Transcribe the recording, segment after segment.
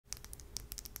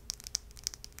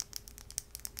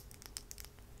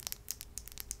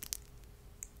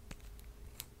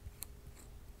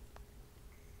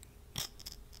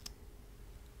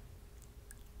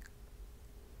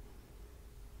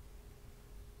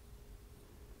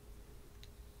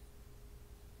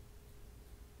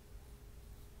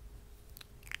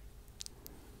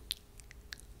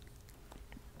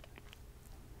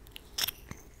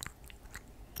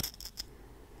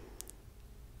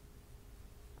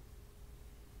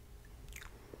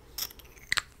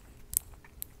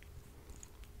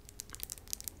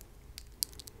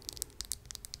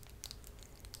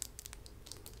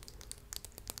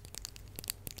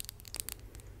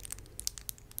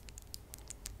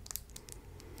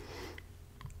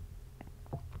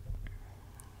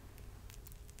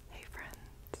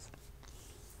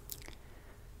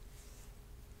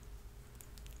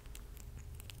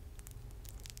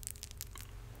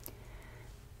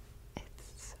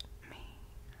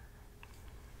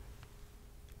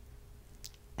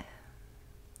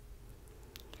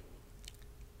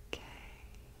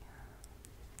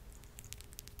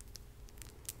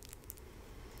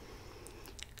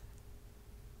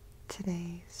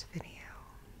today's video,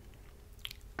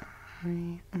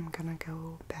 I am gonna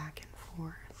go back and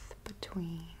forth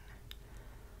between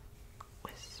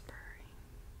whispering,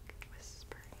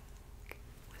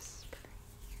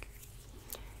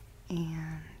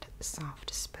 and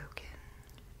soft spoken.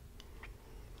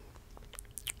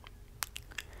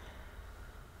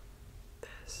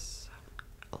 This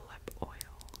lip oil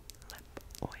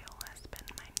has been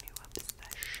my new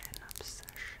obsession.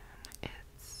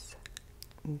 It's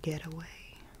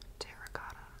Getaway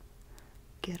Terracotta.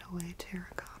 I don't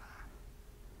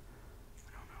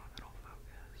know if it'll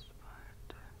focus,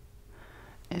 but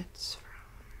it's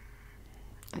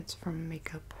from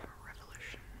Makeup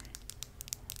Revolution.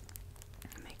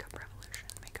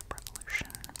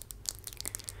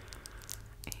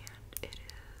 And it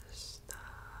is the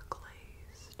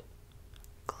glazed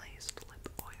lip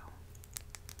oil.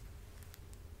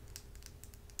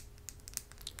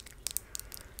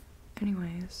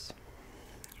 Anyways,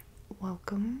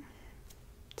 welcome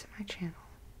to my channel.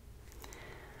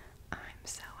 I'm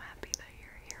so happy that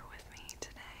you're here with me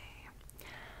today.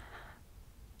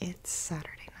 It's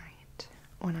Saturday night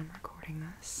when I'm recording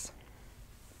this,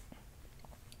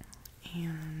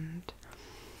 and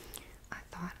I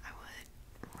thought I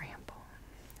would ramble.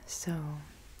 So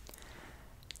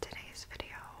today's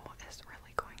video is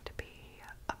really going to be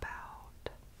about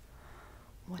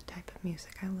what type of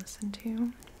music I listen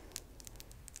to.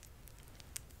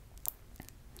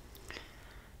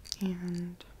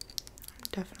 And I'm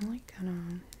definitely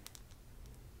gonna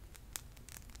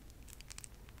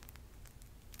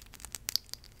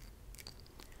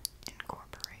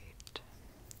incorporate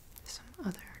some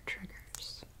other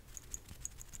triggers.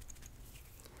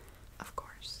 Of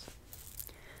course,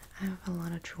 I have a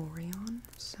lot of jewelry on,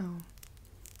 so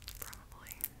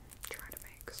probably try to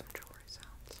make some jewelry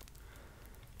sounds.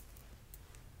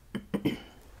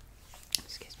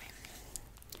 Excuse me.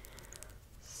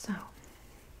 So,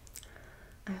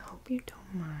 I hope you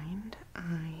don't mind.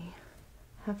 I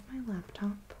have my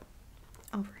laptop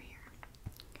over here.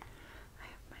 I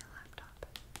have my laptop.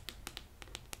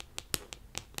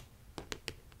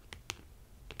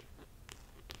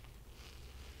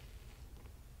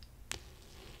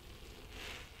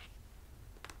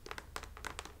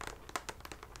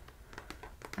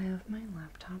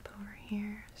 Over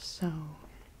here, so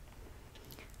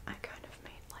I kind of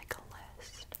made like a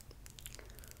list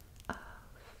of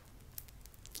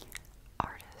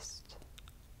artists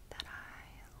that I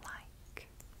like.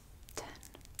 10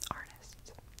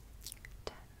 artists.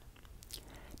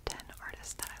 10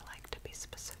 artists that I like, to be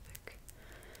specific.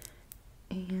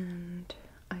 And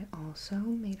I also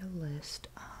made a list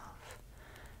of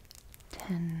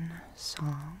 10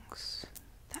 songs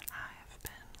that I have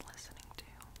been listening to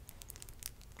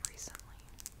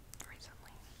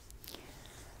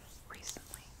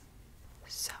recently.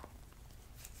 So,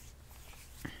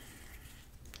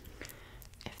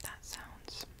 if that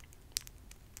sounds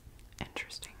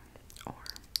interesting, or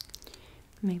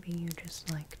maybe you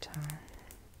just like to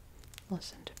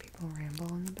listen to people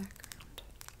ramble in the background,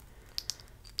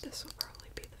 this will probably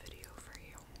be the video for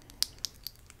you.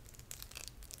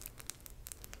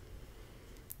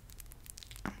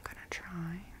 I'm gonna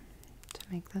try to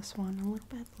make this one a little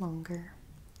bit longer.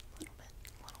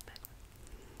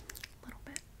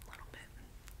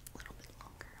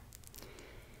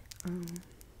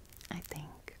 I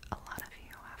think a lot of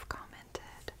you have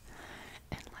commented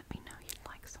and let me know you'd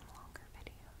like some longer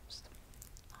videos.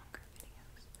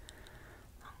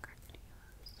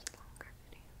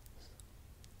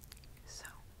 So,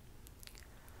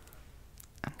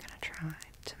 I'm gonna try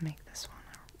to make this one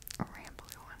a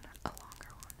rambly one, a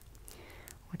longer one,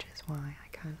 which is why I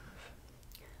kind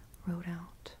of wrote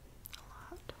out a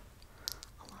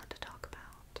lot to talk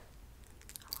about.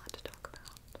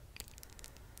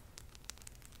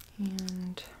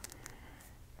 And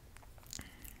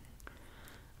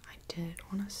I did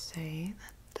want to say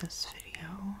that this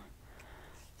video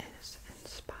is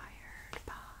inspired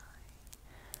by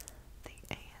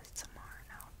the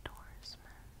ASMR-Outdoorsman.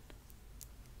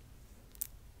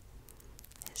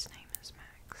 His name is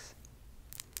Max.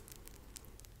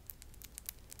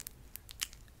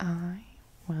 I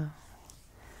will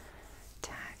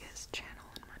tag his channel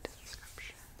in my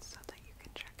description so that you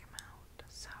can check him out.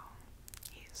 So,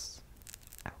 he's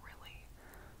a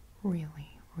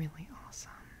really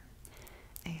awesome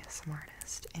ASMR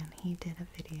artist, and he did a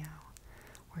video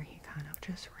where he kind of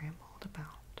just rambled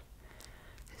about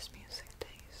his music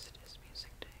taste,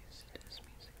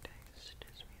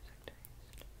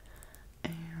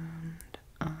 and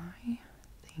I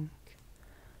think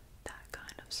that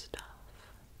kind of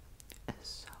stuff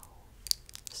is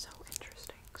so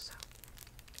interesting. So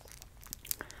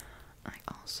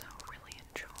also really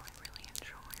enjoy.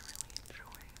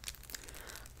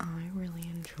 I really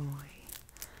enjoy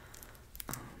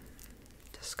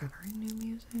discovering new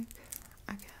music,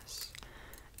 I guess,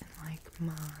 and like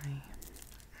my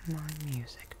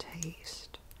music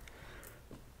taste.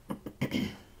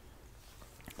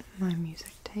 My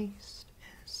music taste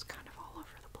is kind of all over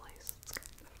the place.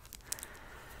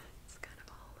 It's kind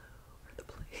of all over the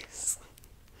place.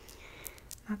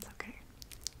 That's okay.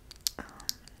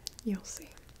 You'll see.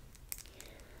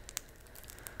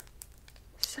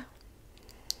 So,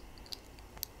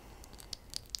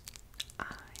 I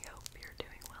hope you're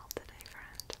doing well today,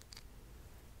 friend.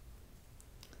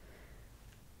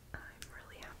 I'm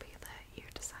really happy that you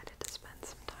decided to spend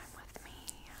some time with me.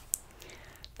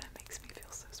 That makes me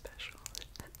feel so special.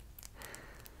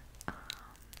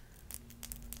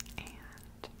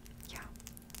 And yeah.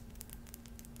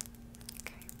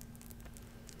 Okay.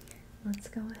 Let's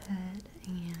go ahead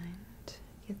and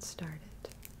get started.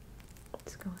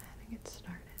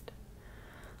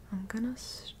 I'm gonna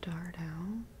start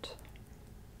out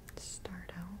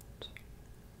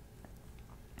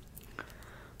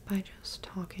by just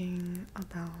talking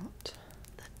about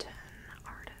the 10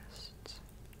 artists.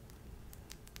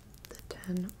 The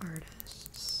 10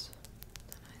 artists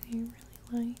that I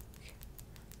really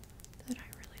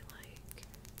like.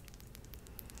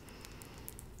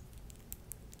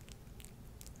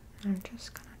 I'm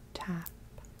just gonna tap,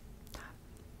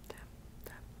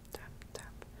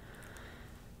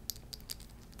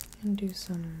 and do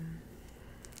some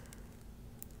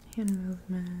hand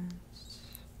movements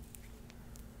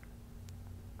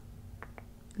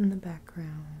in the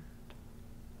background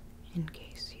in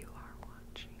case you are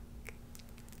watching.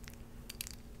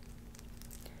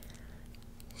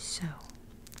 So,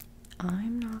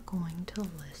 I'm not going to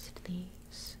list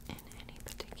these in any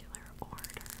particular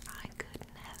order. I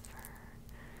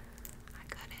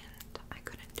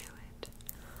couldn't do it.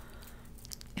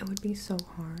 It would be so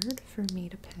hard for me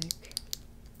to pick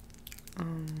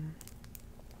even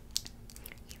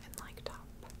like top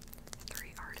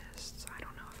 3 artists. I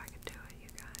don't know if I could do it, you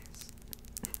guys.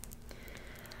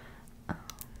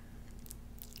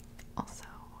 Also,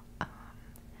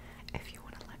 if you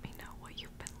want to let me know what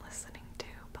you've been listening to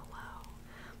below,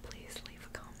 please leave a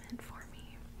comment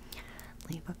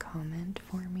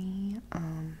for me.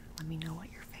 Let me know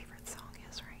what your favorite song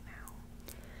is right now.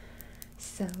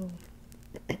 So,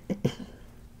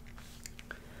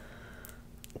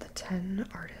 the 10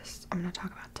 artists, I'm going to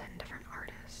talk about 10 different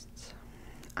artists.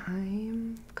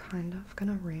 I'm kind of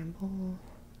going to ramble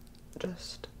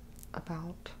just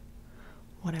about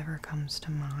whatever comes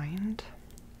to mind.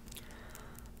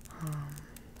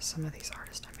 Some of these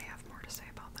artists I may have more to say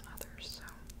about than others,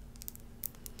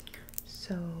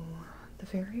 so the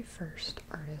very first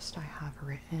artist I have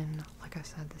written, like I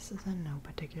said, this is in no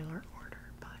particular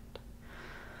order, but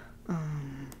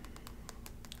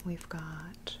we've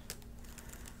got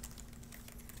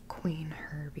Queen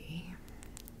Herbie.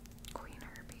 Queen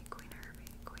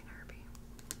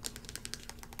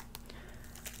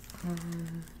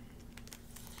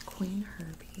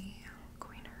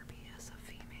Herbie is a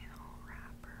female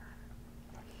rapper.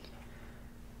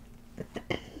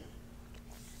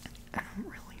 I don't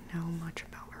really know much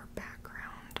about her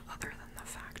background other than the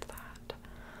fact that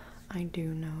I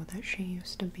do know that she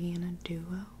used to be in a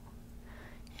duo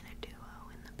in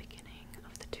the beginning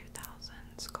of the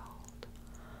 2000s called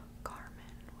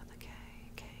Carmen with a K,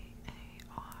 K-A-R-M-E-N.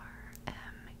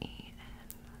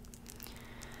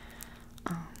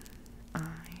 I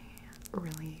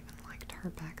really even liked her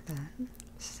back then,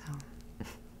 so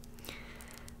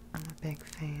I'm a big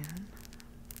fan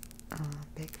of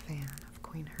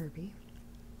Queen Herbie.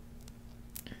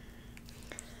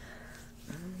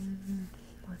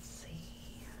 Let's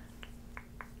see.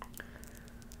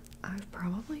 I've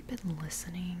probably been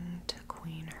listening to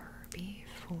Queen Herbie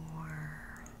for,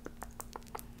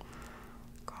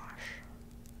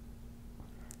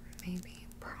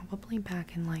 probably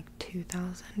back in like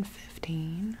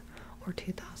 2015 or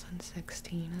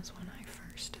 2016 is when I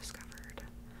first discovered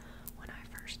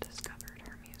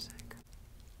her music.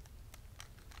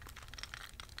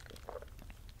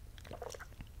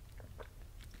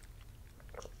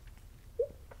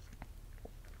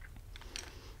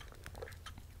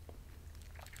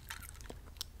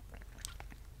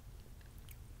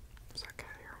 Is that cat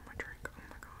hair on my drink? Oh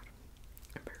my god.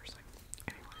 Embarrassing.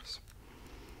 Anyways.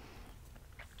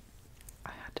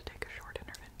 I had to take a short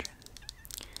intervention.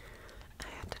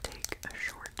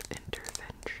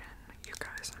 You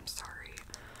guys, I'm sorry.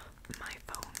 My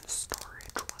phone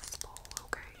storage was full,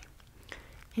 okay?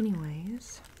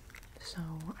 Anyways, so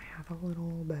I have a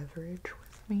little beverage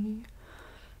with me.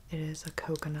 It is a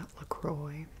coconut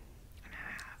LaCroix, and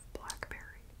I have blackberry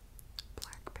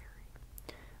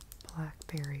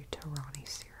Tarani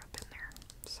syrup in there.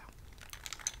 So,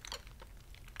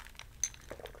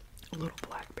 a little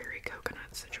blackberry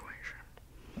coconut situation.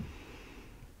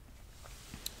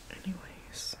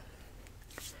 Anyways,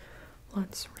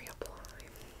 let's reapply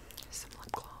some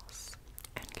lip gloss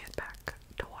and get back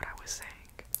to what I was saying.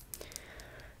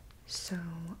 So,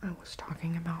 I was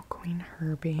talking about Queen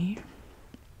Herbie.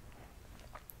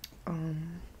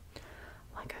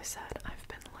 Like I said, I've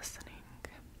been listening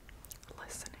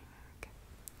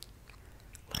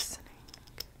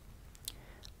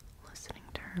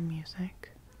to her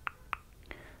music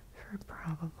for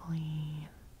probably,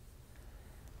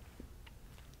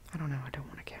 I don't know, I don't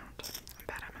want to count. I'm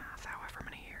bad at math, however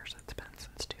many years it's been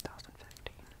since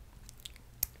 2015.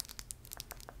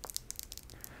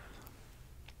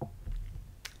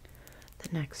 The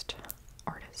next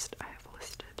artist I have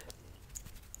listed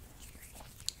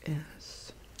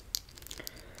is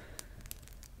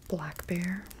Black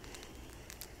Bear.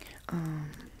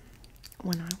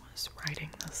 When I was writing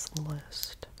this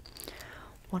list,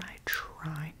 what I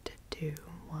tried to do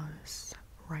was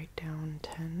write down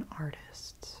 10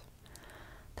 artists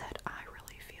that I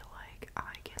really feel like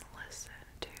I can listen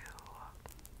to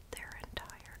their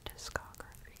entire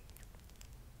discography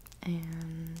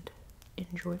and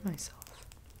enjoy myself.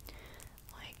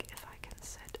 Like, if I can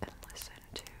sit and listen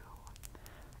to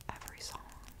every song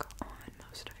on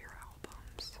most of your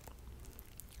albums,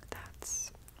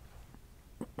 that's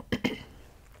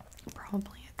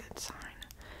probably a good sign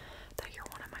that you're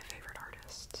one of my favorite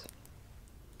artists.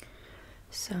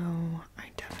 So, I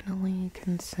definitely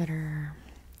consider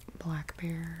Black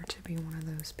Bear to be one of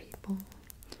those people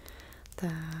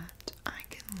that I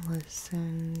can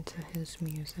listen to his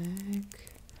music.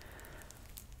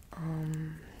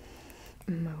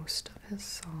 Most of his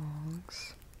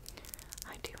songs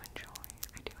I do enjoy.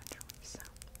 So,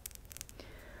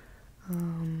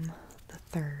 the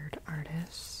third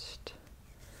artist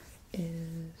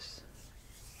is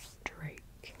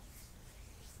Drake.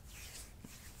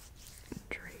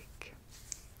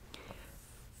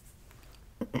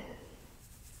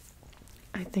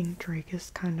 I think Drake is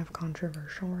kind of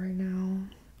controversial right now.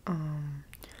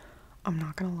 I'm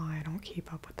not gonna lie, I don't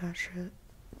keep up with that shit.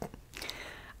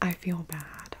 I feel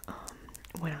bad.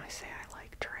 When I say I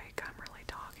like Drake, I'm really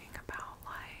talking about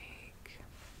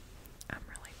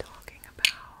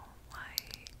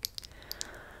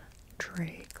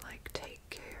Drake, like Take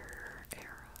Care era.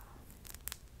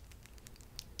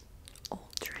 Older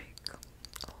Drake.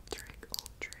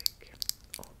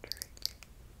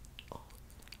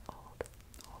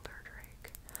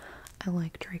 I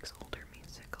like Drake's older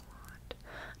music a lot.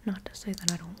 Not to say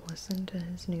that I don't listen to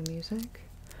his new music.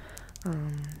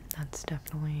 That's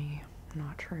definitely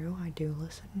not true. I do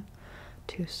listen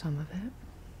to some of it.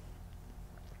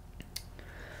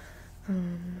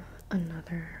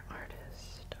 Another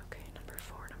artist. Okay, number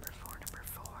four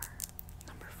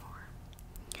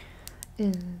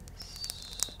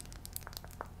is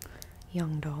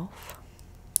Young Dolph.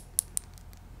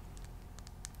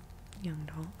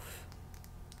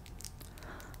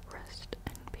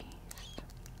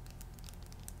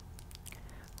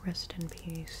 Rest in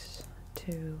peace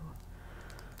to,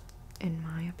 in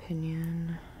my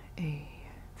opinion, a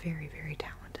very, very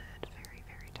talented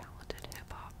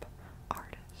hip-hop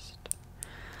artist.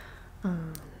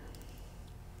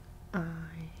 I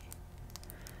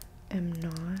am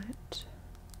not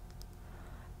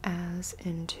as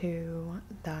into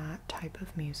that type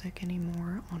of music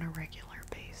anymore on a regular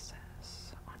basis.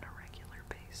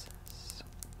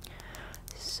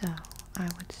 So, I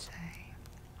would say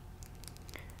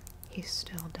he's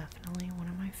still definitely one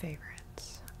of my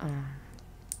favorites. But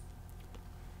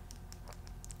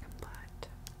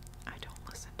I don't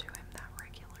listen to him that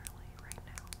regularly right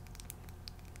now.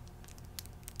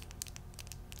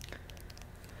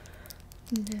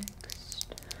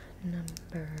 Next,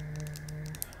 number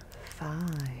 5.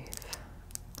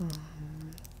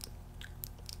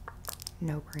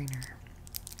 No brainer.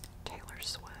 Taylor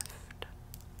Swift.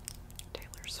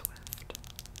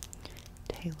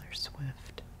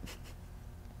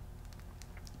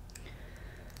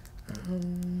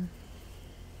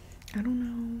 I don't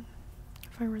know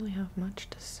if I really have much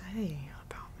to say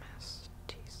about Miss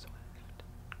T Swift.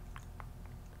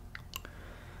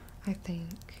 I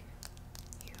think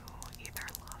you either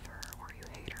love her or you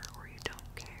hate her or you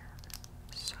don't care.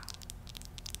 So,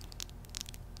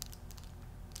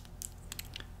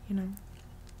 you know.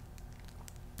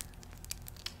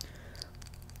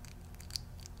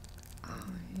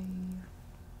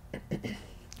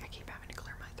 I keep having to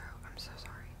clear my throat. I'm so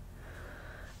sorry.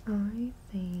 I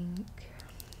think,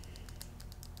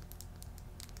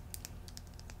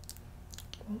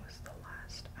 what was the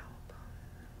last album?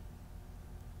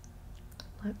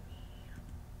 Let me,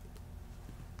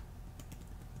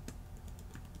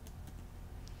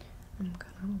 I'm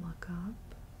gonna look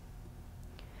up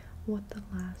what the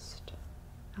last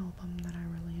album that I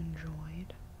really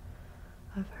enjoyed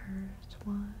of hers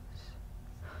was.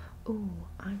 Ooh,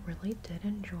 I really did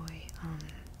enjoy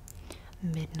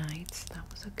Midnights. That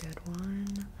was a good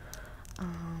one.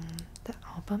 The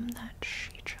album that she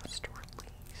just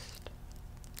released,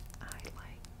 I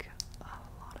like a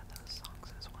lot of those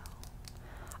songs as well.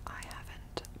 I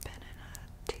haven't been in a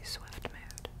T-Swift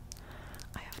mood.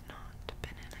 I have not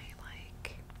been in a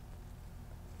like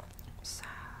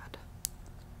sad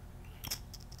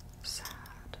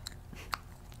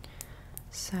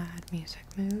music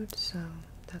mood, so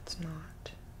that's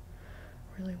not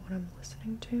really what I'm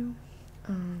listening to.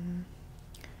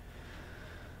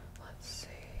 Let's see.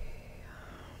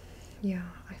 Yeah,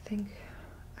 I think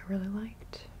I really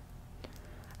liked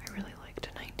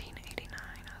 1989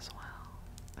 as well.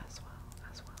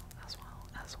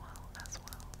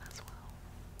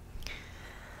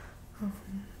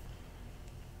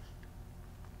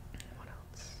 What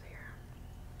else here?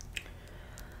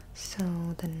 So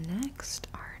the next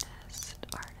artist.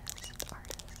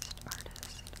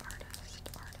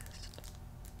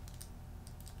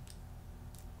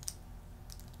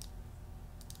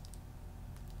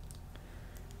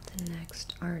 The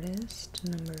next artist,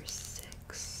 number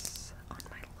 6 on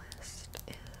my list,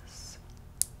 is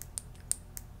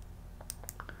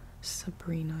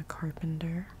Sabrina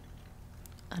Carpenter,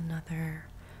 another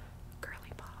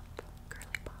girly pop.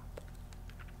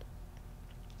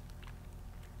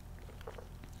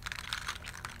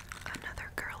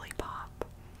 Another girly pop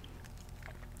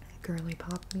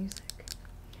music.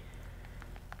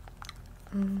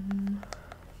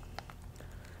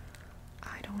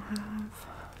 I don't have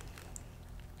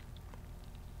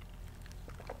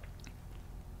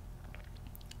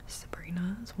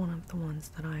Sabrina is one of the ones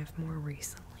that I've more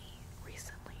recently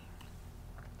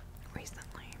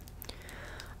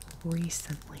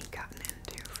gotten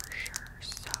into for sure.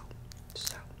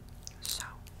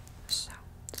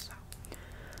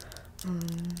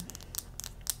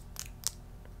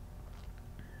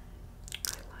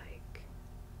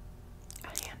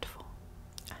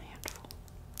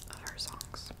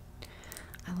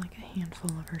 I like a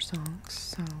handful of her songs.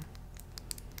 So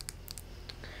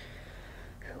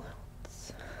who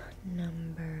else?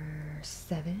 Number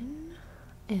 7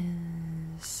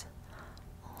 is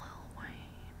Lil Wayne.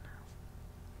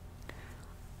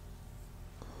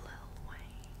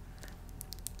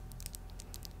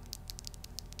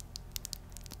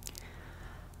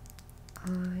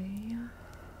 I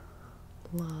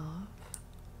love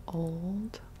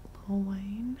old Lil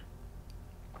Wayne.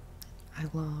 I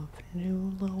love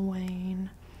new Lil Wayne.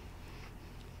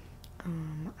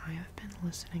 I have been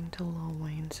listening to Lil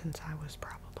Wayne since I was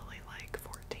probably like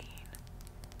 14.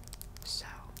 So,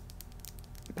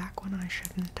 back when I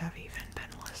shouldn't have even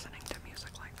been listening to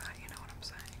music like that, you know what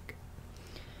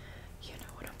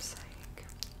I'm saying?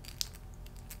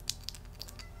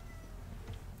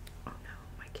 Oh no,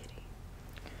 my kitty.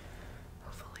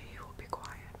 Hopefully he will be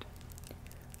quiet.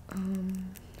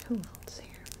 Who else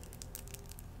here?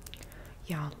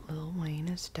 Yeah, Lil Wayne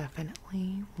is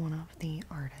definitely one of the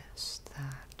artists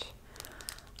that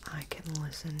I can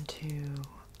listen to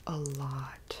a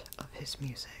lot of his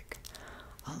music.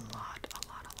 A lot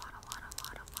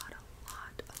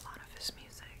of his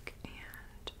music,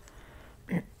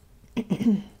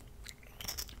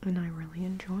 and I really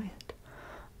enjoy it.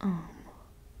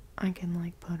 I can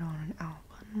like put on an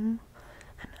album.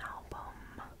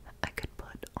 I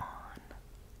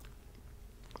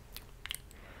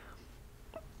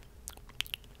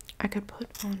could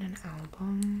put on an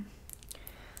album,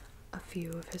 a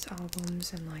few of his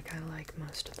albums, and like I like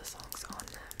most of the songs on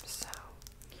them. So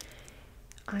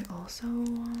I also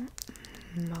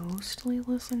mostly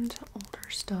listen to older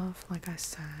stuff. Like I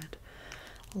said,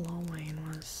 Lil Wayne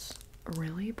was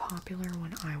really popular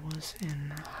when I was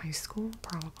in high school,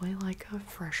 probably like a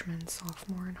freshman,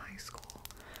 sophomore in high school.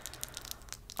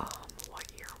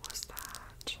 What year was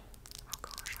that? Oh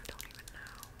gosh, I don't even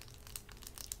know.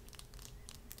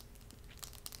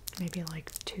 Maybe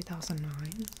like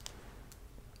 2009.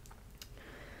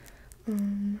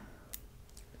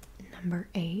 Number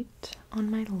 8 on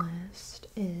my list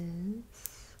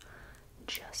is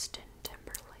Justin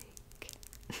Timberlake.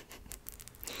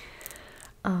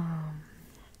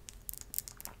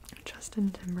 Justin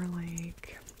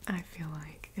Timberlake, I feel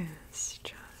like, is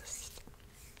just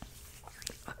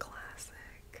a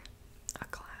classic.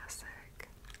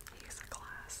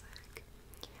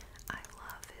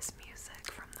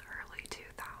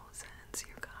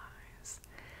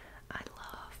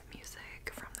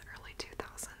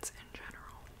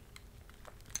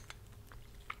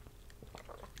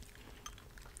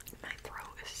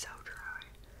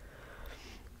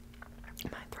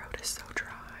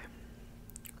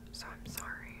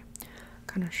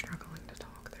 kind of struggling to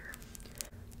talk there.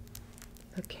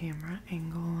 The camera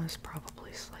angle is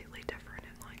probably slightly different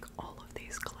in like all of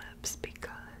these clips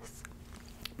because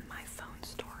my phone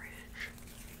storage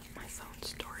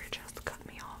has cut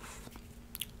me off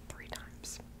 3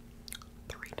 times.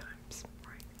 3 times,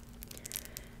 right?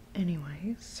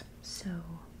 Anyways, so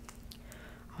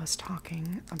I was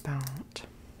talking about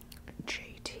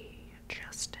JT,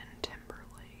 Justin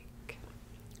Timberlake.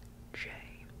 JT.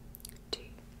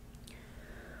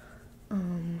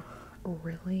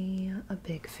 Really a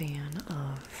big fan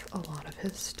of a lot of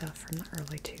his stuff from the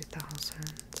early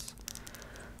 2000s.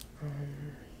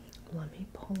 Let me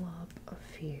pull up a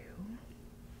few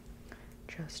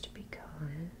just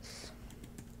because.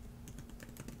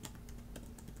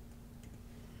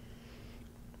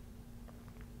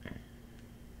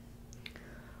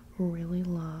 Really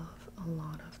love a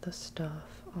lot of the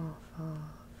stuff off of,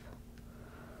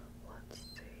 let's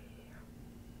see,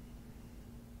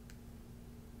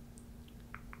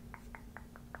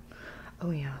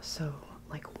 oh yeah, so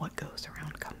like what goes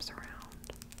around comes around.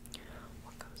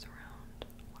 What goes around,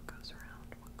 what goes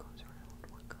around, what goes around,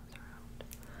 what goes around,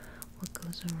 what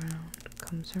goes around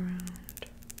comes around.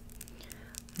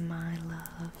 My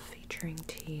Love featuring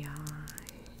T.I.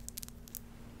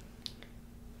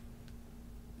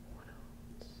 What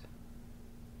else?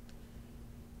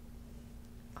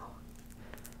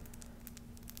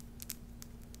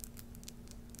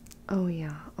 Oh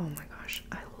yeah, oh my gosh,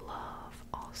 I love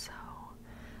also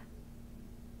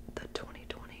the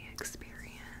 2020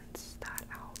 Experience, that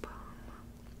album.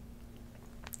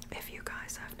 If you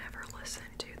guys have never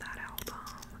listened to that album,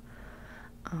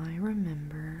 I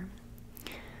remember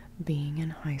being in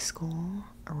high school,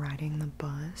 riding the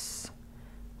bus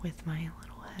with my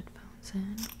little headphones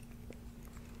in.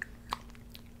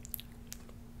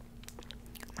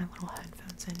 My little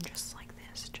headphones in just like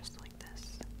this, just like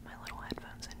this. My little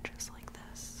headphones in just like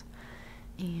this.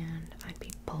 And I'd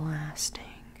be blasting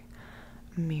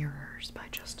Mirrors by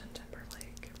Justin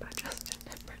Timberlake.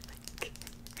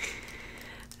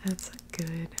 That is a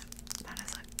good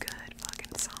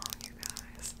fucking song, you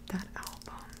guys. That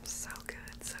album, so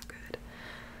good, so good.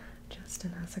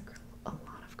 Justin has a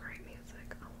lot of great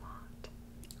music,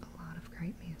 a lot of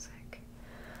great music.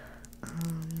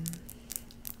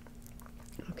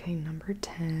 Okay, number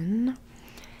 10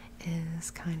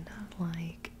 is kind of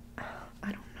like,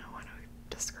 I don't know how to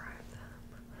describe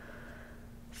them.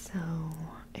 So,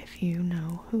 if you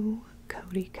know who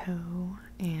Cody Ko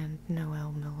and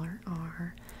Noel Miller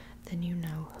are, then you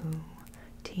know who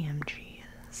TMG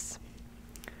is.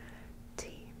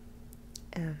 TMG.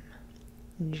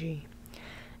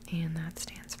 And that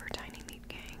stands for Tiny Meat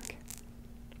Gang.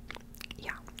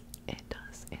 Yeah, it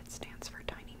does. It stands for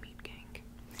Tiny Meat Gang.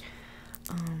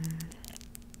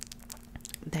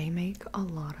 They make a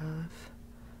lot of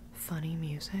funny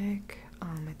music.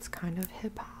 It's kind of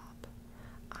hip hop.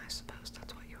 I suppose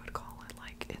that's what you would call it.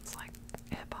 Like, it's like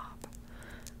hip hop,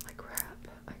 like rap,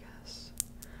 I guess.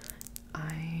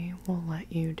 I will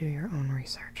let you do your own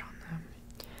research on them.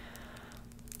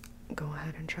 Go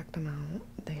ahead and check them out.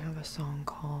 They have a song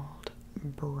called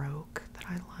Broke that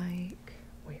I like.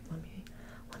 Wait, let me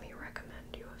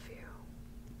recommend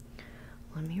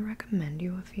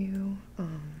you a few.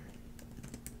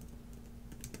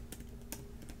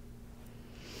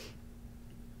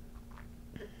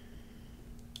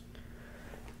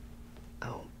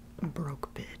 Oh,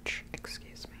 Broke Bitch,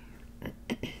 excuse me.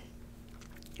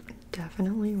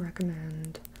 Definitely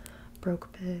recommend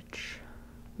Broke Bitch,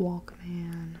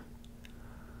 Walkman,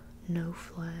 No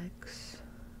Flex.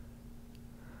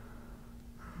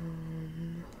 I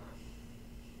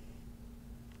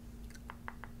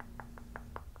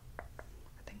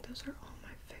think those are all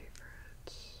my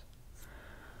favorites.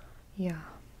 Yeah,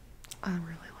 I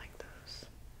really like those.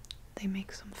 They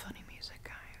make some funny music,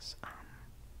 guys.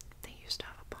 They used to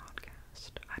have a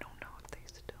podcast. I don't know if they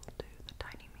still do, the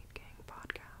Tiny Meat Gang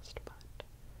podcast, but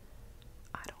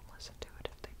I don't listen to it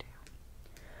if they do.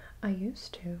 I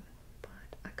used to,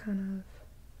 but I kind of,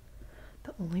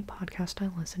 the only podcast I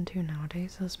listen to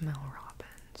nowadays is Mel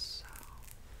Robbins, so.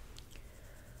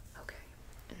 Okay,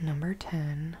 number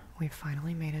 10, we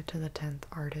finally made it to the 10th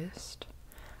artist.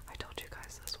 I told you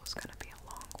guys this was gonna be a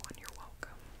long one. You're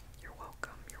welcome. You're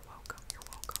welcome. You're welcome. You're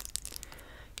welcome.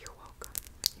 You're welcome.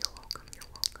 You're welcome. You're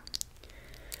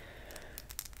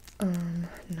welcome.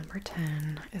 Number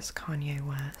 10 is Kanye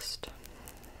West.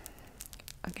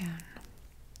 Again,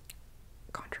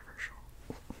 controversial.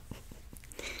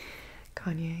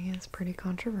 Kanye is pretty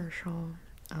controversial.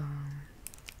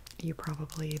 You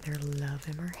probably either love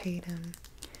him or hate him.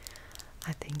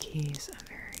 I think he's a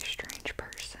very strange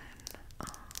person.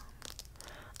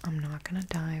 I'm not gonna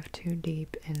dive too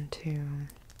deep into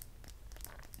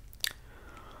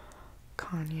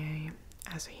Kanye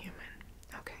as a human.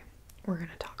 Okay, we're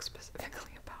gonna talk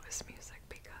specifically about his music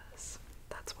because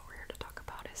that's what we're here to talk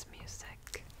about. His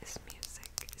music, his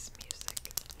music, his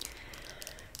music.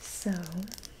 So,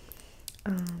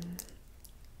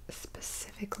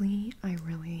 specifically, I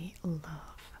really love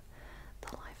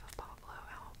the Life of Pablo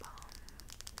album.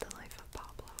 The Life of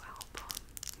Pablo album.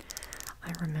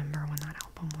 I remember when that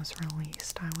album was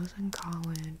released, I was in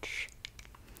college,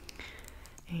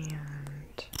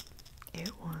 and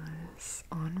it was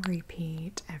on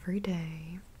repeat every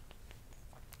day.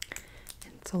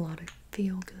 And it's a lot of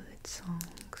feel-good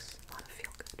songs. A lot of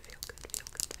feel-good, feel-good,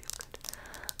 feel-good, feel-good.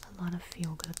 A lot of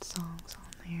feel-good songs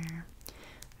on there.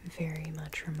 Very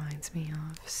much reminds me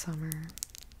of summer.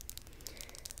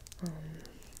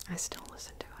 I still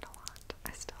listen to it a lot.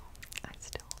 I still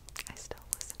listen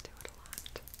to it a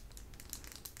lot.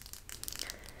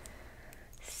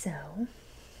 So,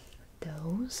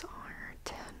 those are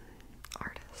 10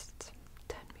 artists,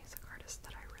 10 music artists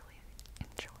that I really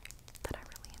enjoy,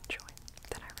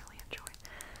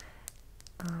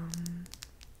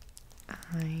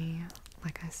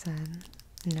 like I said,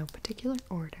 no particular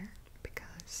order,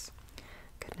 because I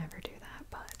could never do that,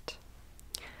 but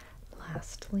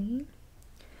lastly,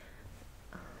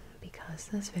 because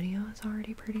this video is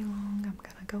already pretty long, I'm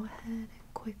gonna go ahead and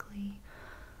quickly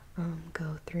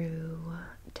go through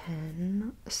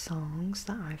 10 songs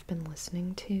that I've been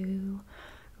listening to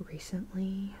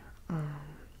recently.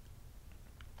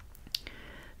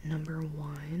 Number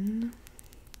one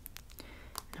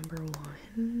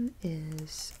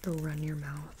is Run Your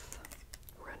Mouth.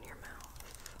 Run Your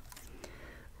Mouth.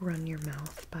 Run Your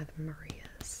Mouth by the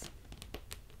Marias.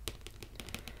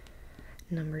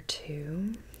 Number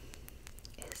 2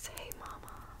 is Hey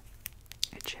Mama,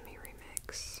 a Jimmy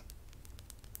remix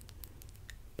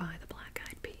by the Black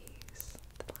Eyed Peas.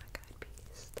 The Black Eyed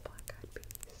Peas. The Black Eyed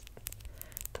Peas.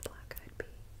 The Black Eyed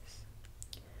Peas.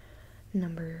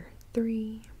 Number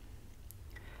 3,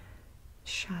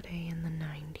 Sade in the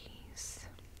 90s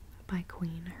by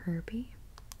Queen Herbie.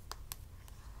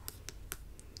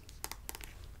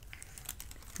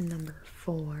 Number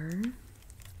 4,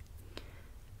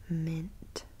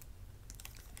 Mint,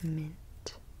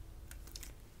 Mint,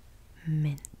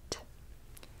 Mint,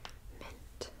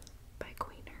 Mint by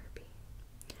Queen Herbie.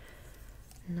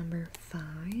 Number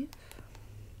 5,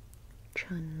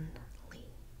 Chun-Li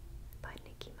by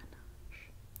Nicki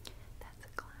Minaj. That's a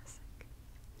classic.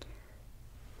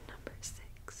 Number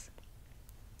 6,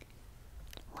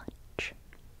 Lunch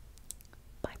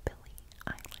by Billie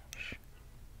Eilish.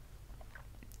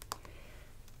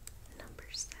 Number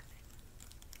 7,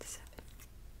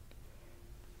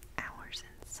 Hours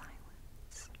in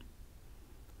Silence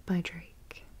by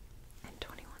Drake and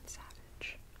 21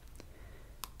 Savage.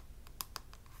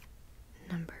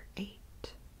 Number 8,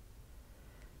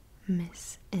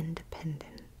 Miss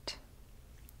Independent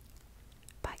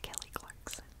by Kelly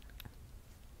Clarkson.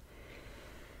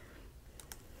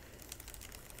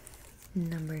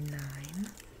 Number 9,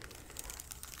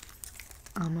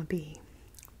 I'ma Be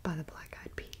by the Black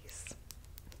Eyed Peas.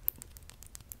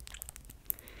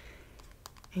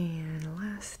 And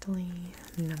lastly,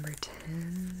 number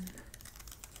 10,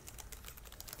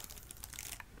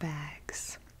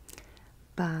 Bags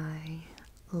by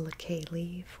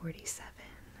LaKaylee 47.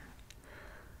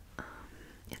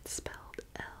 It's spelled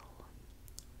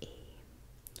L-E-I-K-E-L-I-47.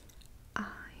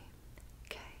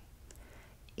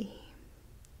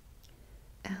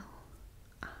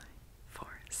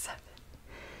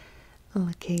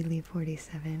 LaKaylee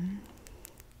 47.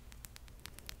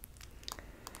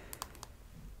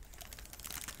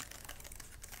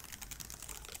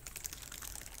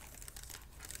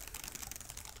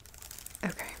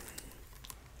 Okay,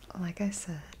 like I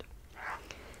said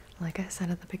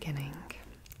at the beginning,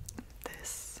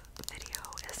 this video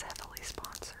is heavily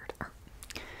sponsored,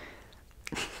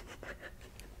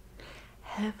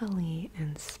 heavily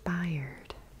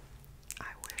inspired.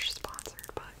 I wish sponsored,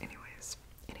 but anyways,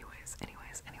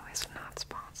 not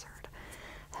sponsored.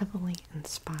 Heavily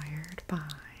inspired by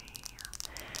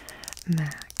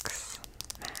Max,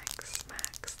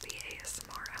 the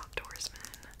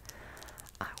ASMR-Outdoorsman.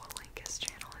 I will link his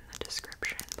channel in the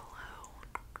description below.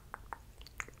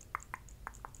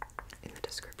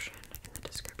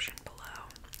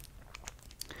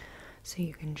 So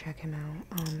you can check him out.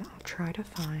 I'll try to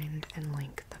find and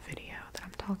link the video that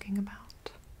I'm talking about.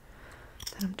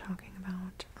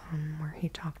 Where he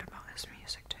talked about his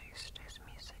music taste.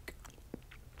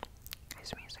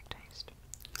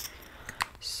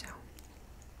 So,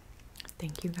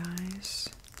 thank you guys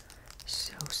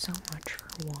so so much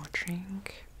for watching.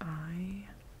 I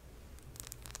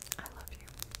love you.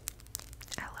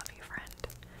 I love you, friend.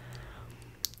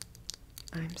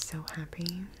 I'm so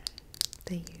happy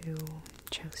that you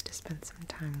chose to spend some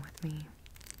time with me.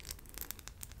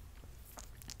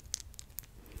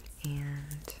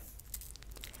 And